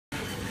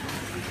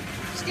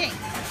stink?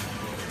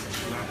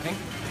 Nothing.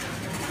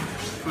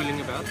 Fooling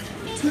about.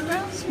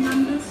 Churros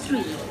number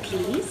 3,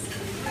 please.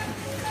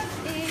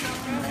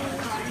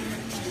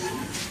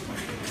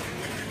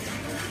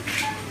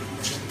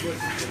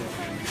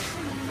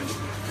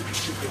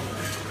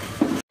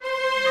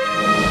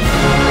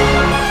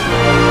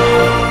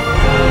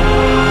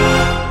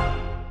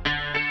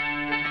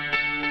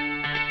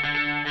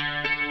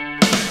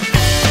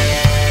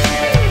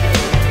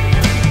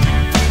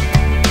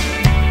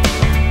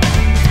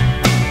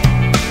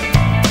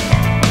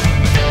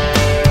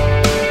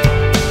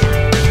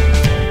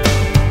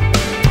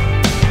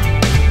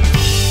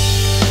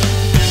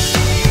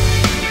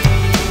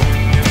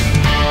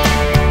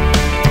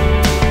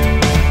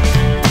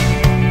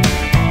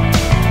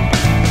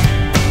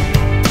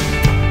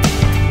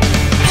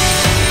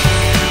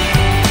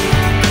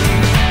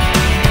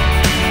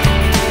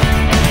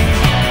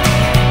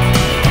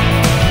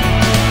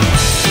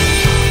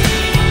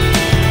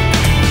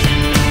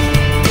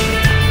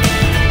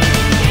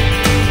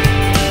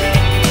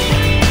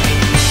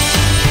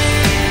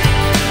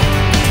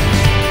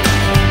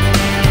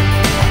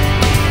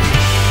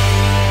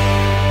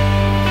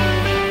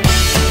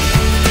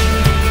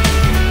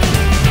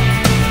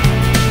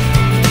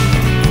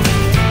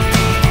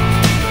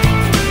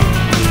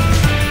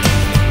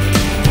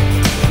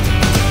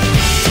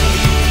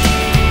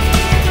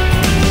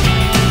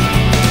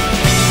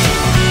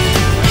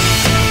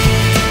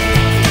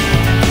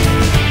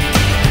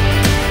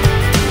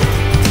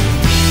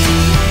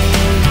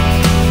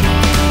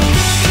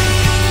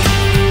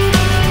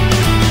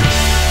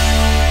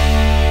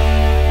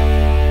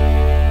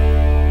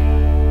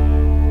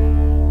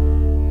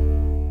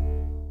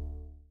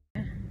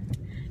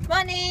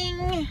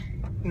 Morning!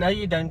 No,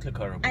 you don't look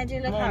horrible. I do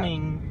look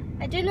Morning.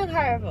 horrible. I do look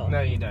horrible.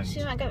 No, you don't.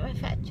 See, I got my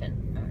fat chin.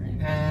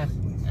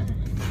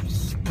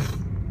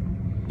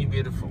 You're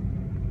beautiful.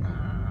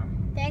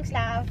 Thanks,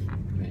 love.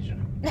 Pleasure.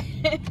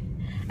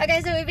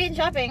 Okay, so we've been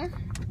shopping.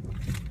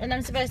 And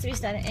I'm supposed to be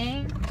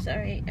studying.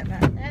 Sorry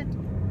about that.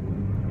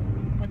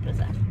 What was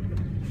that?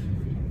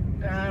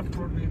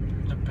 Probably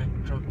the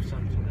backdrop,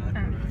 something. I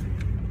don't know.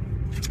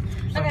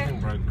 Something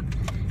broke.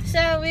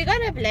 So we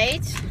got up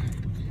late.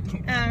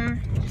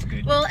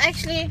 Good. Well,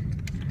 actually,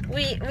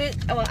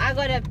 I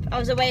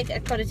was awake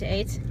at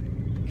 7:45.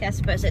 Okay, I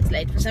suppose it's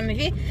late for some of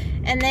you.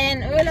 And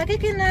then we were like,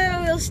 okay,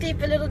 no, we'll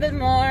sleep a little bit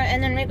more.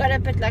 And then we got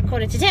up at like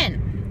 10:45.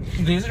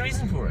 There's a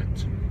reason for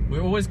it. We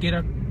always get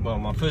up, well,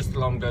 my first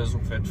alarm goes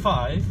off at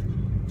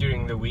 5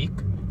 during the week.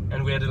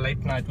 And we had a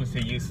late night with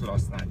the youth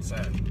last night. So,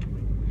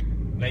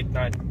 late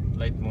night,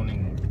 late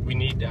morning. We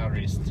need our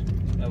rest.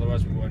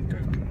 Otherwise, we won't go.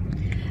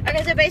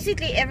 Okay, so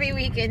basically every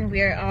weekend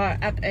we are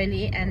up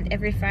early and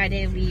every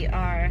Friday we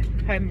are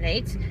home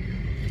late.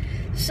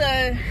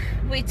 So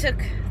we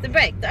took the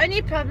break. The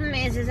only problem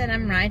is that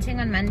I'm writing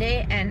on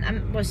Monday and I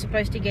was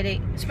supposed to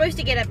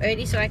get up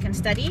early so I can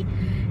study,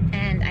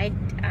 and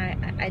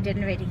I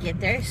didn't really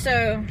get there.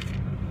 So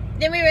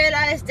then we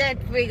realized that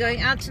we're going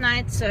out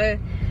tonight, so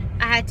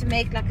I had to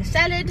make like a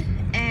salad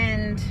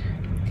and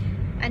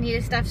I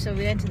needed stuff, so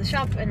we went to the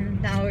shop and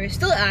now we're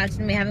still out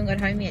and we haven't got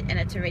home yet and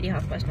it's already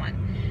 1:30.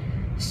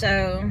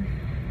 So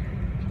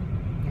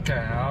Okay,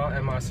 how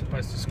am I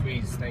supposed to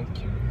squeeze? Thank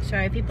you.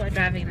 sorry, people are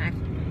driving like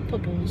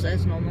pooples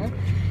as normal.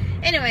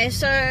 Anyway,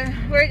 so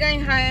we're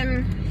going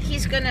home.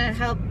 He's gonna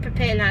help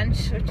prepare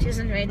lunch, which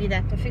isn't really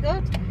that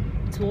difficult.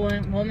 It's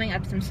warming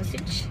up some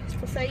sausage.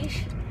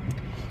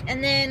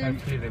 And then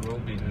Hopefully there will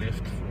be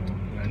left for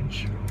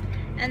lunch.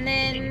 and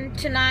then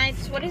tonight,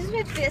 what is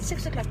it? It's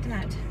 6 o'clock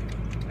tonight.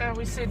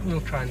 We said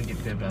we'll try and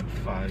get there about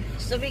 5.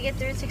 So we get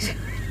there at 6.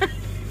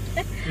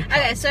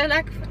 Okay, so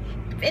like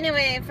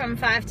anyway from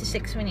 5 to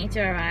 6 we need to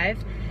arrive.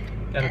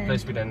 At a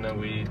place we don't know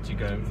where to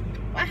go.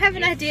 I have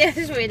an idea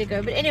as to where to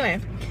go, but anyway.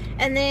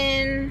 And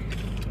then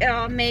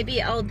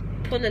maybe I'll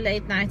pull a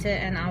late nighter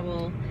and I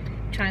will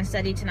try and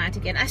study tonight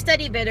again. I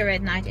study better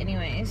at night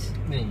anyways.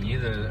 Yeah,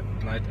 you're the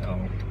night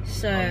owl.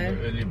 So I'm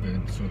the early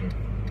bird, sort of,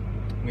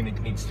 when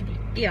it needs to be.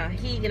 yeah,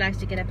 he likes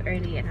to get up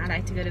early and I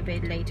like to go to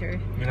bed later.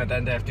 When I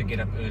don't have to get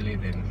up early,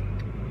 then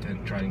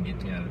don't try and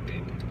get me out of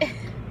bed.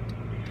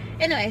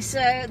 Anyway,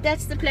 so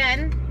that's the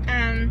plan.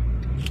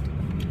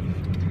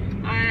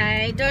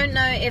 I don't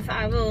know if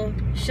I will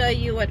show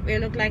you what we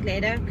look like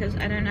later because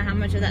I don't know how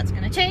much of that's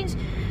going to change.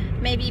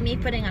 Maybe me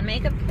putting on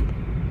makeup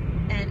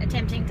and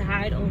attempting to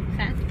hide all the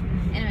fat.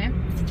 Anyway,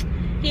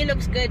 he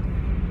looks good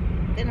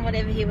in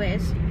whatever he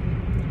wears.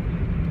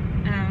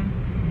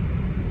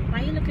 Why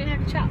are you looking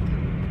like a chop?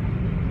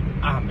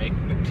 I make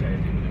the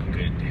clothing look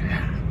good.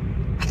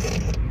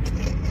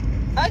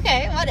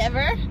 Okay,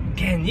 whatever.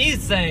 Can you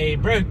say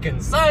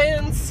broken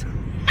science?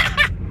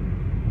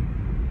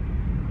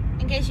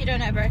 In case you don't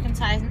know, broken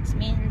science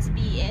means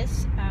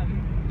BS.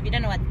 If you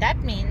don't know what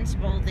that means,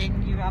 well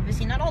then you're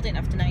obviously not old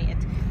enough to know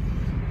yet.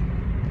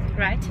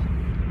 Right?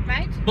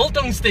 Right?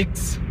 Biltong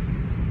sticks.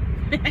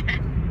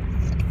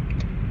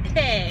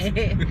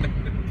 Hey,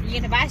 you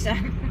gonna buy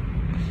some?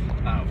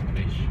 Oh,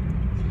 fish.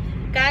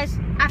 Guys,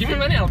 Give me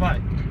money, I'll buy.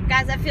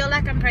 Guys, I feel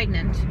like I'm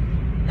pregnant.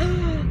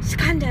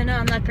 Skanda, no,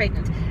 I'm not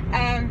pregnant.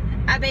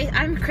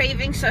 I'm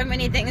craving so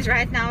many things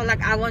right now.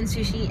 Like, I want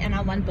sushi, and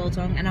I want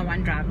biltong, and I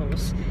want dry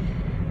horse.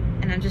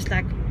 And I'm just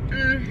like,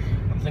 I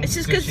think it's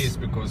just sushi is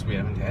because we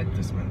haven't had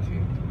this month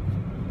yet.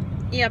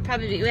 Yeah,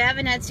 probably. We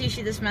haven't had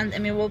sushi this month,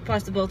 and we walk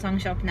past the biltong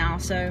shop now.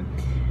 So,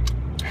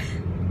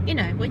 you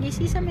know, when you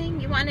see something,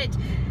 you want it.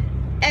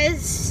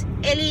 As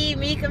Ellie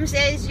Meekum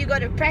says, you got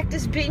to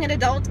practice being an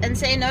adult and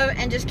say no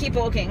and just keep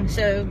walking.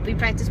 So we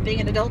practice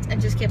being an adult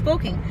and just kept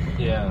walking.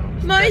 Yeah.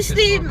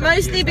 Mostly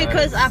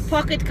because our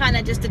pocket kind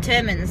of just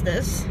determines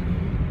this.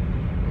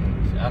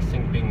 I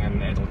think being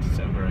an adult is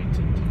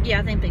overrated.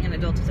 Yeah, I think being an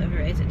adult is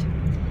overrated.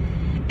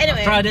 Anyway.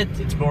 I've tried it.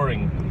 It's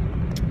boring.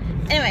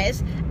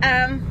 Anyways,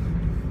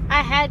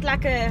 I had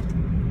like a,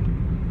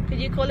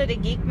 could you call it a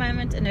geek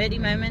moment, a nerdy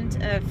moment,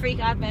 a freak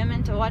out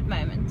moment, or what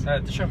moment?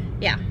 At the shop.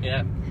 Yeah.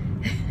 Yeah.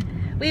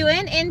 We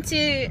went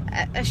into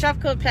a shop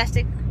called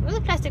Plastic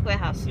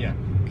Warehouse. Yeah.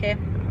 Okay.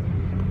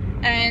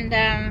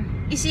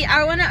 And you see,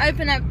 I want to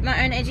open up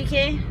my own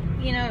educare,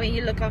 you know, where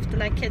you look after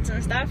like kids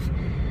and stuff.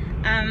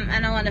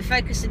 And I want to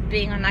focus it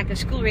being on like a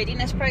school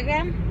readiness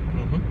program.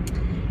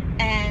 Mm-hmm.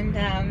 And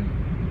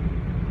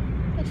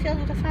it feels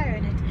like a fire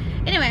in it.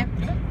 Anyway.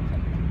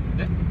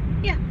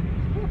 Yeah.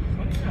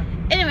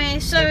 Anyway,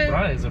 so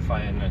Why is a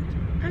fire in it?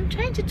 I'm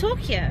trying to talk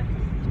here.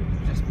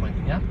 Just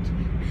pointing out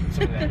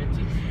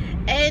similarities.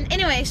 And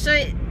anyway, so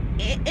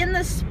in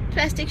this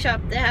plastic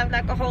shop, they have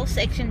like a whole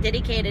section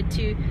dedicated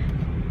to,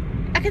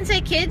 I can say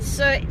kids,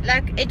 so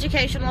like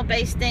educational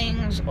based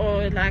things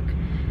or like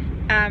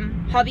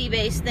hobby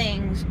based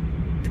things,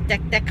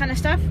 that kind of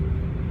stuff.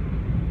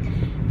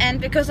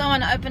 And because I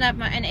want to open up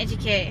my own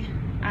educare,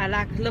 I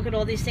like look at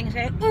all these things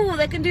going, oh,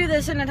 they can do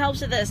this and it helps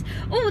with this.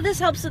 Oh, this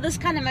helps with this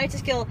kind of motor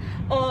skill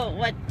or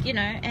what, you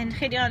know. And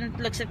Gideon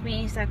looks at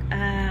me, he's like,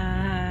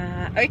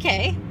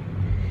 okay.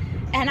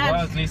 And well,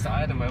 at least I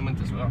had a moment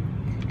as well.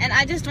 And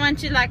I just want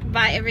to like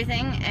buy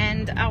everything,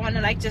 and I want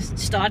to like just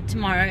start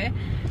tomorrow.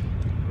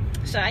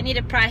 So I need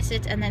to price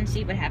it and then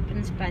see what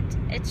happens. But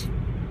it's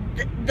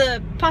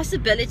the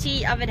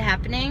possibility of it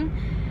happening,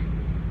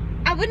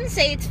 I wouldn't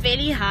say it's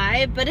fairly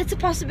high, but it's a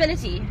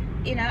possibility.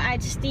 You know, I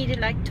just need to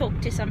like talk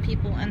to some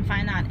people and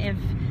find out if,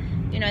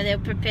 you know, they're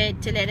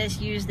prepared to let us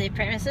use their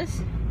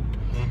premises.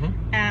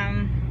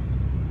 Mm-hmm.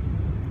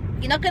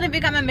 You're not going to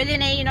become a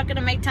millionaire, you're not going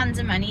to make tons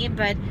of money,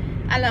 but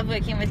I love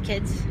working with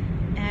kids,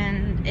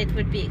 and it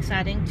would be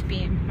exciting to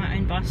be my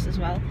own boss as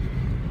well.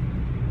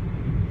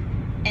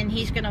 And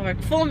he's going to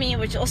work for me,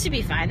 which will also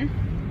be fun.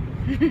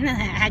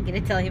 I'm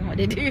going to tell him what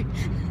to do.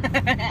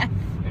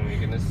 And we're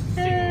going to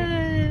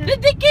sing The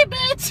Dickie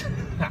Birds!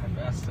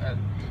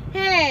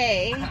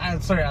 Hey!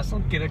 Sorry, I still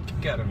get a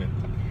kick out of it.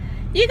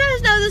 You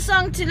guys know the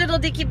song To Little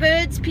Dickie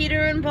Birds?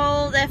 Peter and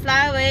Paul, they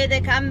fly away,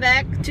 they come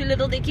back. To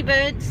Little Dickie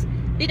Birds.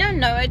 If you don't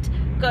know it,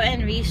 go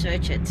and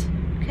research it.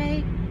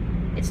 Okay?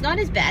 It's not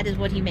as bad as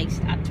what he makes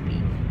it out to be.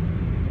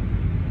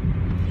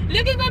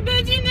 Look at my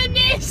birds in the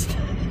nest!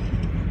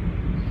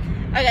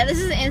 Okay, this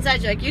is an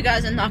inside joke. You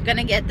guys are not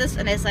gonna get this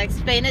unless I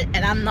explain it,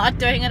 and I'm not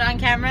doing it on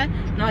camera.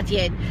 Not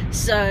yet.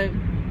 So,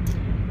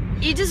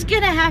 you're just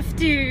gonna have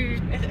to...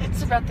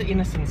 It's about the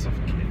innocence of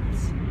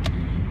kids.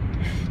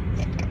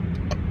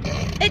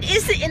 It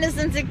is the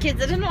innocence of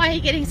kids. I don't know why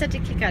you're getting such a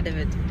kick out of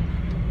it.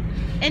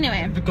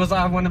 Anyway. Because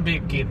I want to be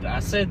a kid. I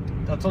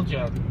told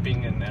you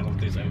being an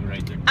adult is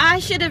overrated. I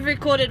should have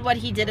recorded what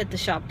he did at the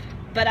shop,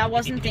 but I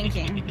wasn't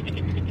thinking.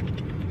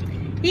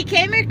 He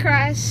came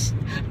across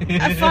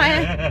a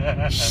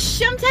fire.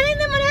 Shh, I'm telling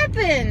them what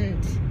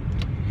happened.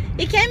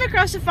 He came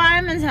across a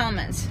fireman's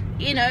helmet.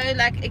 You know,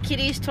 like a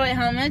kiddie's toy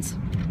helmet.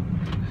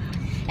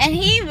 And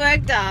he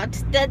worked out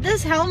that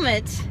this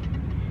helmet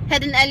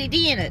had an LED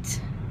in it.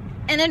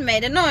 And it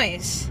made a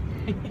noise.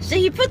 So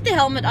he put the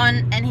helmet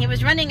on and he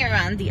was running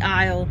around the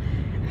aisle.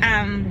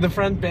 The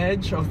front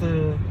badge of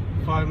the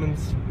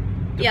fireman's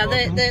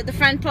department? Yeah, the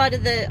front part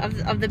of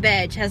the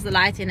badge has the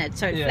light in it,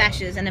 so it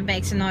flashes and it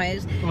makes a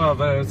noise. Well,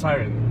 the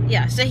siren.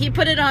 Yeah, so he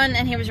put it on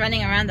and he was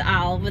running around the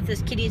aisle with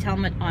his kiddie's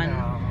helmet on. Oh,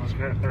 I was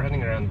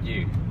running around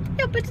you.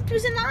 Yeah, but it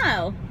was in the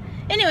aisle.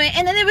 Anyway,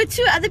 and then there were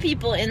two other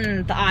people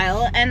in the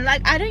aisle, and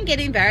like, I don't get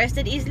embarrassed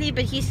that easily,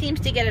 but he seems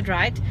to get it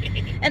right.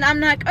 And I'm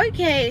like,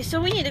 okay, so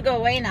we need to go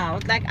away now.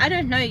 Like, I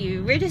don't know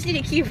you. We just need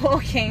to keep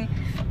walking.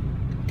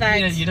 But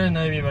yeah, you don't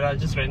know me, but I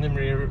just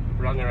randomly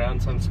run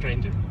around some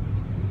stranger.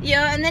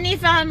 Yeah, and then he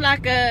found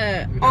like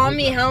a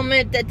army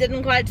helmet that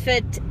didn't quite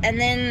fit, and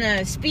then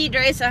a speed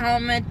racer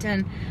helmet,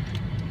 and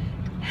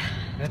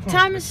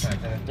times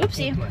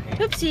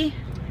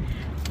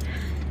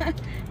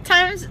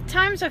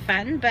are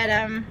fun, but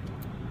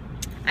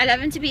I love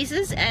them to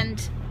pieces,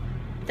 and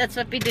that's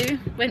what we do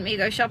when we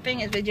go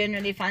shopping, is we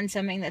generally find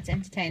something that's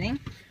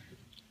entertaining.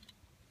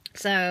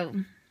 So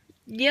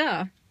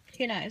yeah,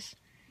 who knows.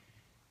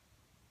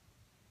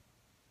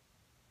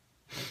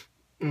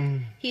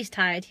 He's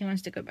tired. He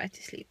wants to go back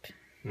to sleep.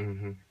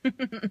 You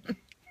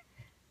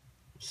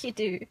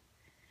do. Do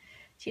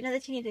you know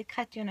that you need to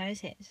cut your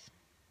nose hairs?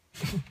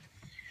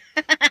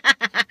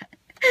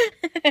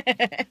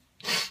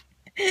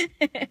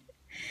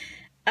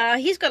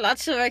 He's got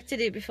lots of work to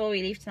do before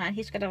we leave tonight.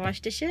 He's got to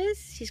wash dishes.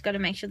 He's got to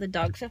make sure the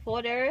dogs have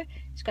water.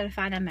 He's got to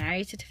find a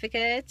marriage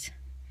certificate.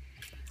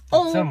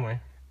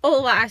 Somewhere.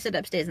 While I sit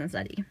upstairs and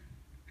study.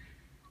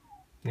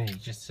 Yeah, you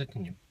just sit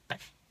in your bed.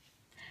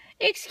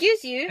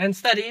 Excuse you. And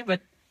study,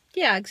 but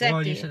Yeah, while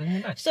exactly. you sit in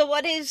your bed. So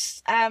what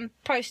is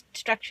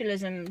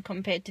post-structuralism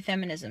compared to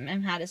feminism,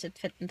 and how does it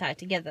fit and tie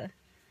together?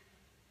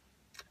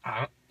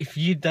 If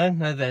you don't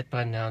know that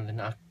by now, then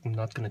I'm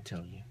not going to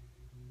tell you.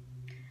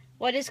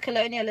 What is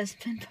colonialism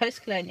and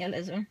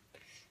post-colonialism?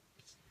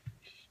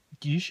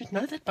 You should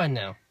know that by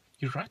now.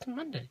 You're right on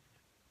Monday.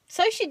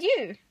 So should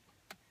you.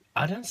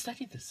 I don't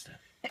study this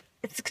stuff.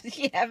 It's 'cause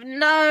you have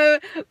no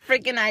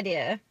freaking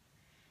idea.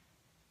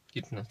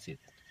 You did not see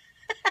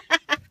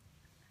that.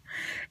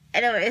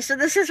 Anyway, so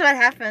this is what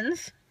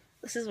happens.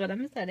 This is what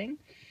I'm studying.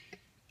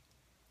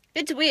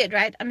 It's weird,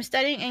 right? I'm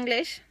studying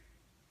English,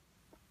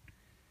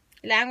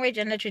 language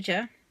and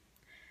literature,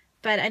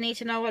 but I need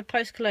to know what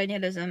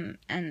post-colonialism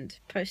and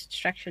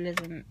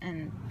post-structuralism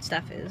and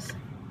stuff is.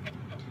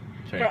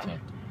 Very tough.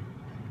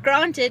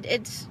 Granted,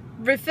 it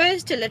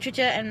refers to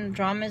literature and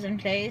dramas and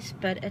plays,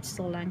 but it's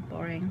still like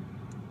boring.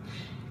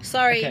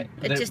 Sorry, Okay,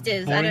 it the just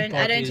is. I boring don't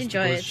part is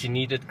enjoy because it. She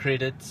needed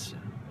credits,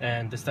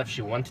 and the stuff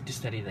she wanted to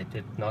study, they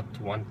did not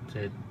want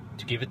to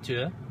give it to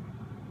her.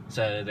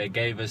 So they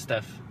gave her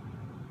stuff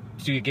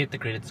to get the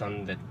credits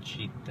on that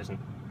she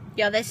doesn't.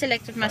 Yeah, they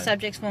selected my Fine.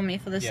 subjects for me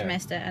for this Yeah.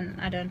 semester, and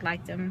I don't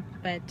like them,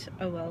 but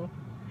oh well.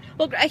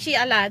 Well, actually,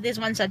 I lied. There's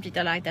one subject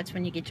I like. That's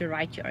when you get to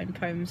write your own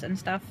poems and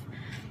stuff.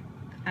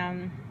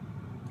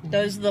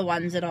 Those are the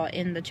ones that are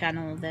in the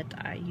channel that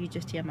you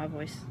just hear my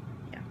voice.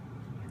 Yeah.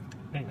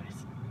 Very nice.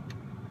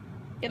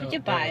 Yeah, but Oh,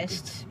 you're they're all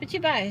biased. But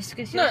you're biased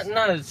because No, you're...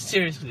 no,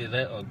 seriously,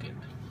 they're all good.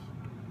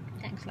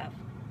 Thanks, love.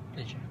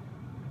 Pleasure.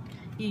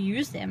 You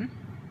use them,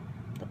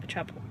 they'll be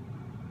trouble.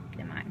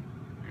 They're mine.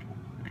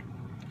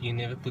 You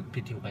never put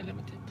PTY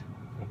Limited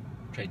or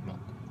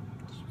trademark.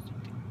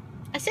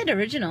 I said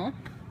original.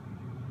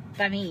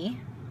 By me.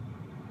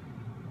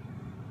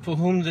 For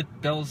Whom the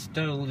Bell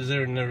Tolls is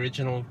an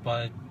original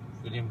by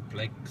William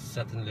Blake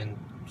Sutherland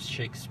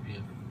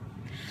Shakespeare.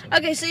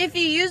 Okay, so if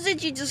you use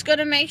it, you just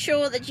gotta make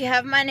sure that you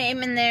have my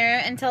name in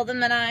there and tell them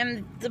that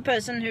I'm the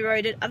person who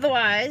wrote it.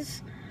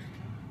 Otherwise,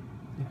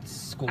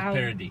 It's called Ow.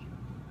 parody.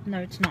 no,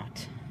 it's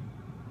not.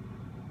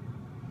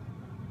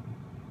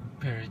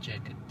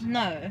 Parajacket.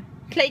 No.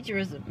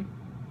 Plagiarism.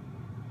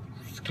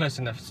 It's close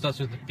enough. It starts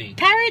with a P.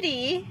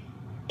 Parody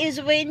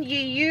is when you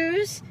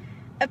use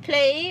a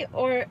play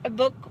or a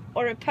book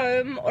or a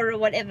poem or a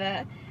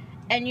whatever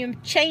and you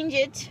change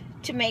it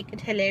to make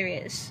it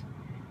hilarious.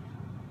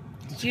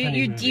 It's a You funny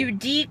you, movie.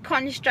 you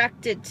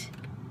deconstruct it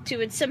to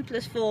its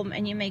simplest form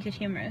and you make it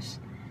humorous.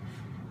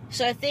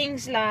 So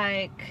things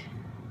like,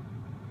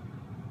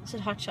 is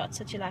it Hot Shots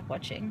that you like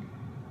watching?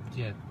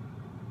 Yeah.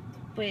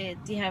 Where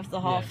you have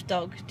the half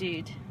dog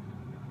dude.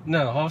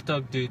 No, Half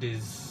Dog Dude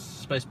is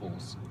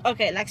Spaceballs.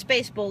 Okay, like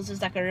Spaceballs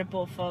is like a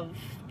rip-off of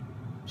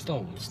Star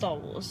Wars. Star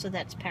Wars, so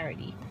that's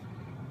parody.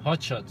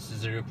 Hot Shots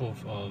is a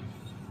ripoff of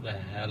a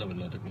hell of a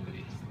lot of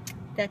movies.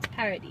 That's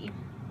parody.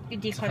 You,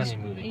 It's a funny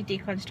movie. you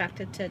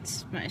deconstruct it to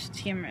its most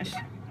humorous,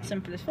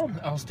 simplest form.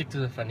 I'll stick to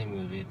the funny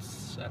movie.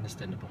 It's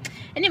understandable.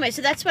 Anyway,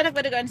 so that's what I've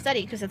got to go and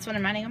study because that's what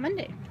I'm running on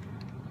Monday.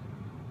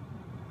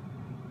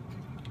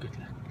 Good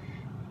luck.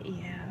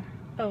 Yeah.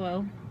 Oh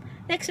well.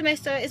 Next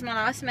semester is my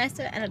last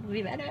semester and it will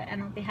be better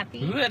and I'll be happy.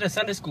 We had a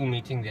Sunday school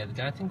meeting the other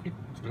day. I think we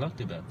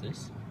talked about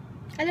this.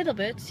 A little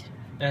bit.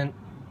 And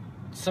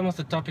some of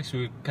the topics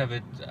we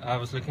covered, I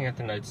was looking at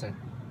the notes and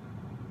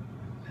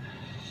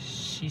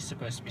she's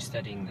supposed to be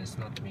studying this,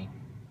 not me.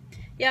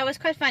 Yeah, it was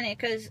quite funny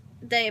because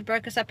they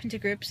broke us up into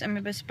groups and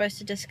we were supposed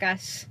to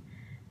discuss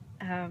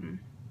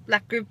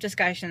like group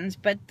discussions,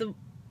 but the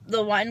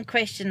one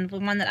question, the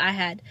one that I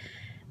had,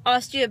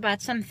 asked you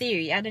about some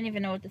theory. I don't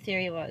even know what the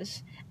theory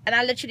was. And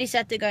I literally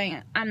sat there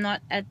going, I'm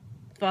not at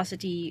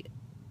varsity,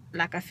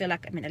 like I feel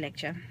like I'm in a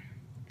lecture.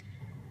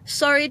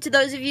 Sorry to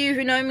those of you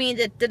who know me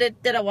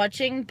that are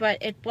watching,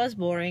 but it was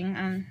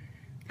boring.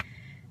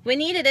 We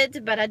needed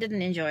it, but I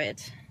didn't enjoy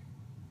it.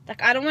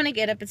 Like, I don't want to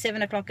get up at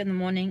 7 o'clock in the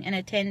morning and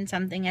attend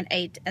something at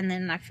 8 and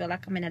then like feel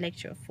like I'm in a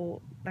lecture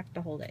for like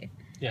the whole day.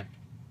 Yeah.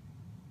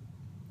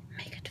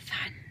 Make it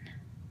fun.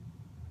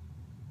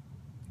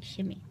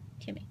 Hear me,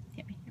 hear me,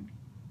 hear me, hear me.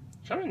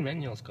 Sharon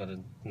Manuel's got a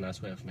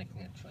nice way of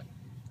making it fun.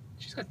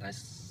 She's got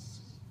nice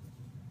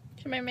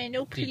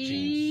Manuel, Teachings,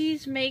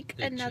 please make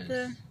lectures,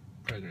 another...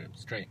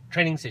 programs,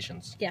 training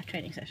sessions. Yeah,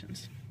 training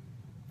sessions.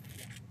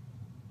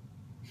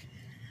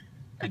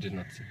 I did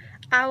not see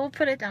that. I will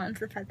put it down to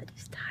the fact that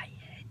he's tired.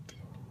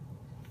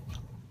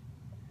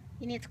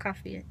 He needs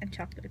coffee and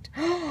chocolate.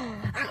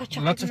 I got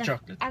chocolate. Lots of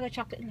chocolate. I got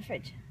chocolate in the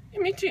fridge. Yeah,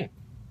 me too.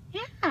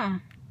 Yeah.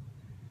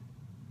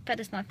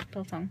 But it's not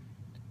biltong.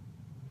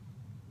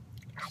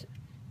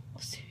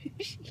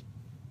 Sushi.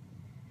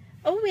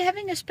 Oh, we're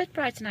having a spit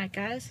fry tonight,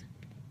 guys.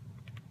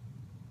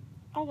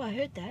 Oh, I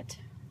heard that.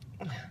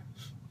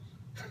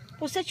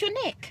 Was that your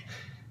neck?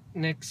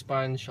 Neck,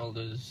 spine,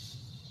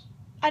 shoulders.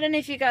 I don't know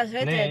if you guys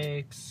heard that.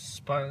 Neck,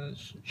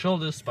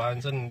 shoulders,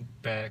 spines, and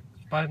back.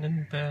 Spine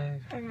and back.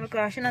 Oh my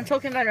gosh, and I'm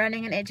talking about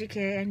running an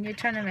educare and you're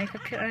trying to make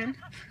up your own.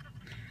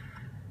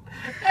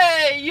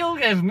 Hey, you'll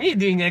have me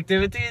doing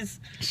activities.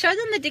 Show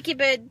them the Dickie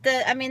Bird,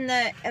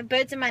 the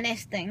birds in my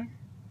nest thing.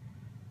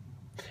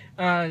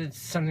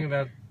 It's something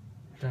about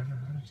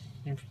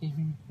 10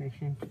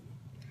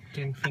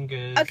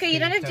 fingers. Okay, you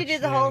don't have to do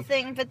the whole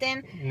thing, but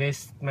then...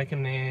 Nest, make a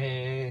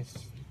nest,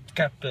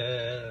 cup,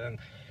 and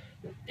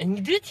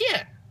you do it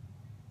here.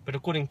 But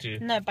according to...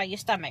 No, by your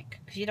stomach,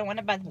 because you don't want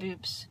it by the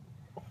boobs.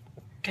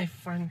 Okay,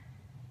 fine.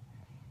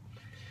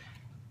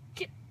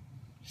 Yeah.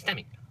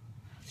 Stomach.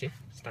 See?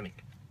 Stomach.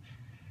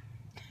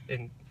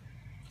 And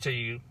so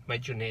you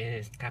made your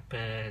nest,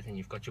 cuppa, and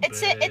you've got your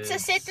birds. It's a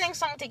settling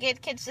song to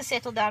get kids to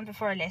settle down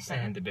before a lesson.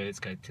 And the birds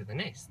go to the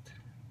nest.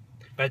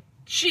 But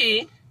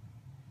she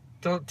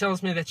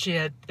tells me that she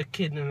had a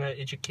kid in her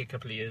educare a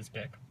couple of years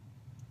back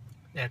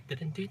that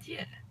didn't do it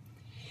here.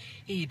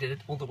 He did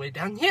it all the way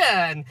down here,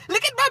 and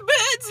look at my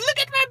birds! Look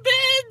at my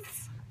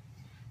birds!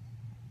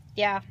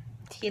 Yeah,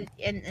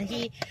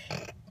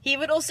 he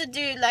would also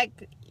do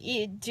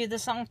do the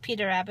song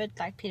Peter Rabbit,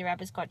 like Peter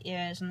Rabbit's got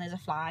ears and there's a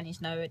fly in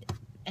his nose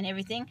and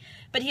everything.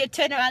 But he'd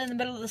turn around in the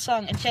middle of the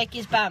song and shake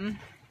his bum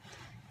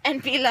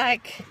and be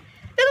like,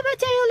 look at my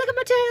tail, look at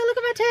my tail, look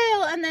at my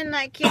tail. And then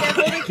he'd have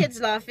all the kids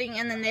laughing,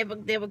 and then they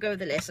would go with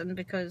the lesson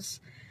because,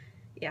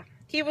 yeah,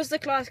 he was the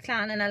class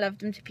clown and I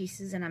loved him to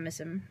pieces and I miss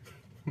him.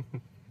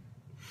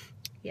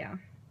 Yeah.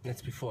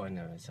 That's before I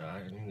know it, so I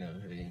don't know.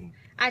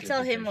 I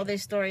tell him all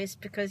these stories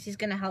because he's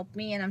going to help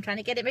me, and I'm trying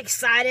to get him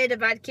excited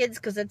about kids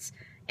because it's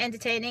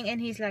entertaining, and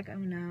he's like, oh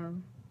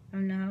no, oh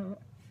no.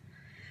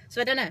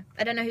 So I don't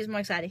know who's more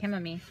excited, him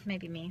or me.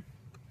 Maybe me.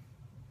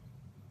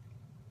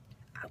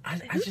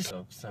 I just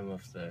love some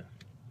of the...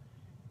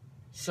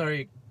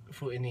 Sorry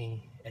for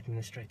any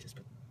administrators,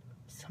 but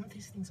some of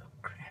these things are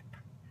crap.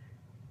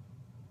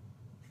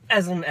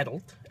 As an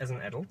adult,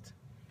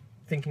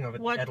 thinking of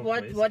it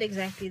what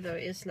exactly though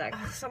is like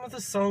some of the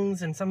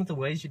songs and some of the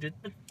ways you do it,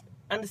 but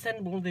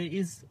understandable, there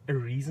is a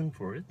reason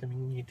for it. I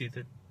mean, you do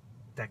the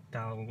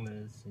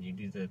tactileness and you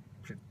do the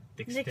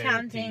dexterity, the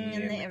counting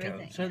and the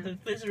everything. So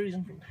there's a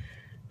reason for it.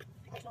 But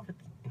thinking of it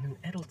in an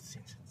adult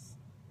sense, it's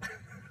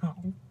a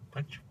whole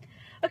bunch of...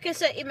 Okay,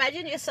 so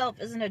imagine yourself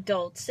as an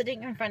adult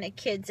sitting in front of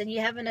kids and you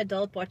have an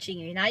adult watching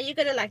you. Now you're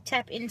gonna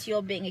tap into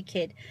your being a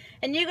kid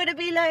and you're gonna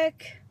be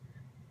like,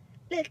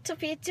 little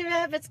Peter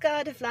Rabbit's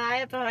got a fly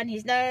upon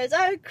his nose.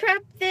 Oh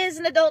crap, there's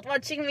an adult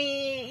watching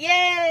me.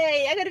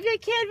 Yay, I gotta be a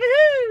kid,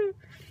 woohoo!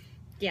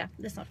 Yeah,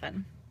 that's not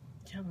fun.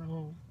 Yeah,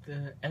 well,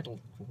 the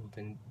adult will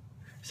then...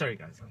 Sorry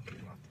guys, I'm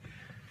getting lost.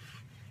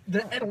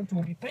 The adult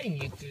will be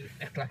paying you to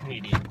act like an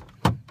idiot.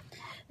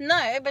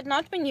 No, but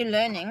not when you're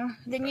learning.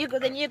 Then you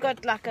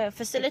got like a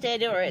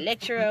facilitator or a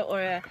lecturer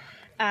or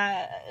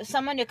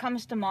someone who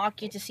comes to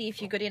mark you to see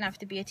if you're good enough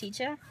to be a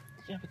teacher.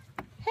 Yeah,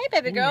 but hey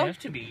baby girl. You have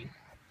to be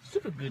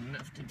super good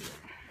enough to do it.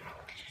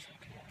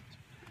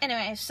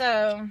 Anyway,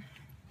 so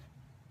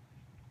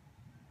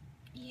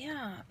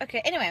yeah,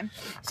 okay. Anyway,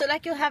 so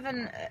you'll have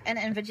an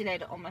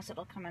invigilator almost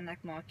that'll come and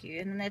mark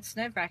you, and then it's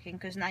nerve-wracking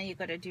because now you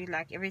got to do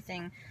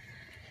everything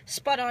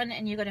spot on,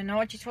 and you got to know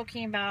what you're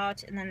talking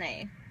about, and then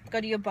they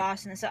go to your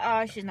boss and they say,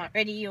 oh, she's not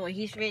ready, or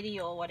he's ready,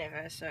 or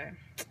whatever. So,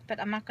 but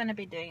I'm not going to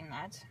be doing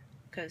that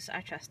because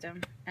I trust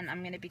him, and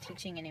I'm going to be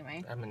teaching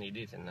anyway. I'm an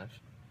idiot enough.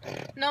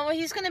 No, well,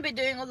 he's going to be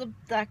doing all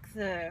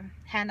the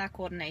hand-eye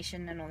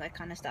coordination and all that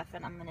kind of stuff,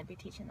 and I'm going to be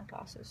teaching the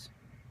classes.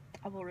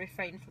 I will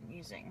refrain from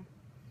using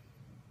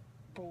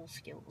ball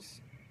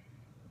skills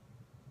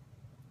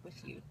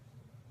with you.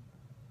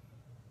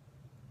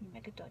 You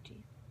make it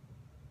dodgy.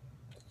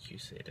 You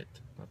said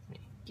it, not me.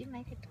 You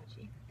make it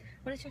dodgy.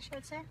 What does your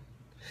shirt say?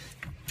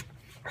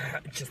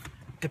 It just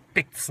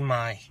depicts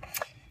my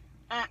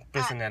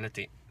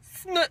personality.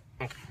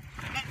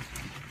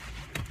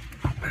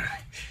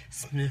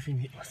 Smurfing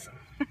me awesome.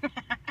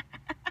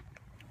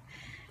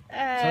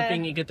 Stop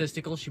being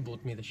egotistical, she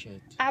bought me the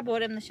shirt. I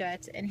bought him the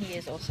shirt and he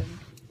is awesome.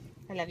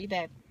 I love you,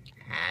 babe.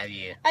 Have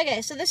you?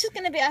 Okay, so this is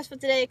going to be us for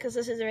today because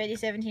this is already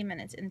 17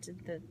 minutes into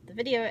the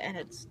video and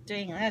it's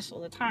doing this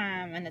all the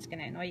time and it's going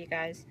to annoy you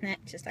guys. Nah,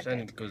 just like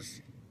that.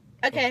 Because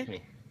okay. of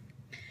me.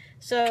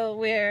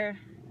 So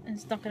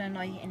it's not going to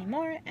annoy you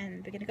anymore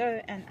and we're going to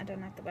go, and I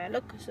don't like the way I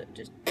look, so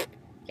just,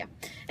 yeah.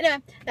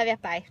 Anyway, love ya,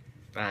 bye.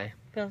 Bye.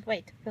 We'll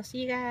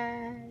see you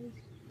guys.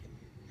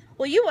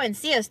 Well, you won't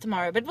see us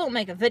tomorrow, but we'll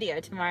make a video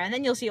tomorrow, and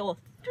then you'll see all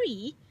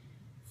 3,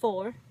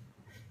 4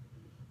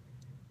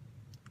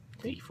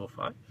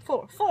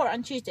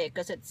 on Tuesday,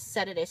 because it's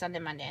Saturday, Sunday,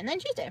 Monday, and then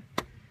Tuesday.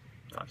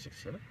 5,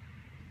 6, 7.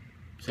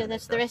 So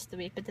that's the rest of the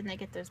week, but then they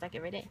get those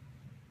every day.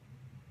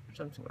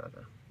 Something like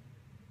that.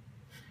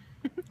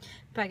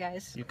 Bye,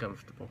 guys. You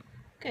comfortable?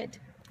 Good.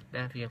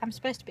 Love you. I'm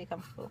supposed to be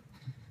comfortable.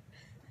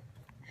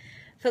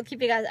 We'll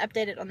keep you guys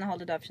updated on the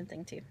whole adoption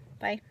thing too.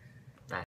 Bye.